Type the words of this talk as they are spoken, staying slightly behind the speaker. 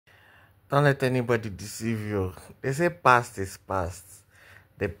Don't let anybody deceive you. They say past is past.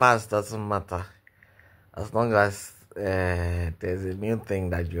 The past doesn't matter as long as there's a new thing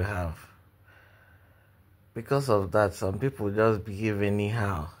that you have. Because of that, some people just behave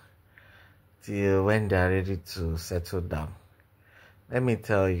anyhow till when they are ready to settle down. Let me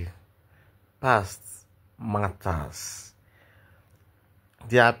tell you, past matters.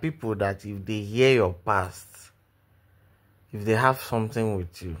 There are people that if they hear your past, if they have something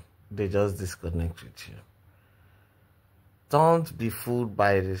with you, they just disconnect with you. Don't be fooled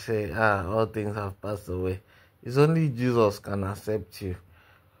by they say, all things have passed away. It's only Jesus can accept you,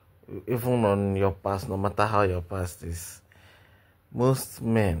 even on your past, no matter how your past is. Most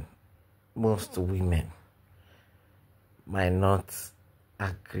men, most women might not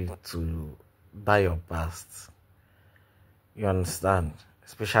agree to buy your past. You understand?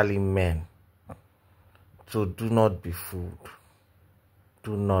 Especially men. So do not be fooled.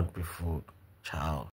 Do not be fooled, child.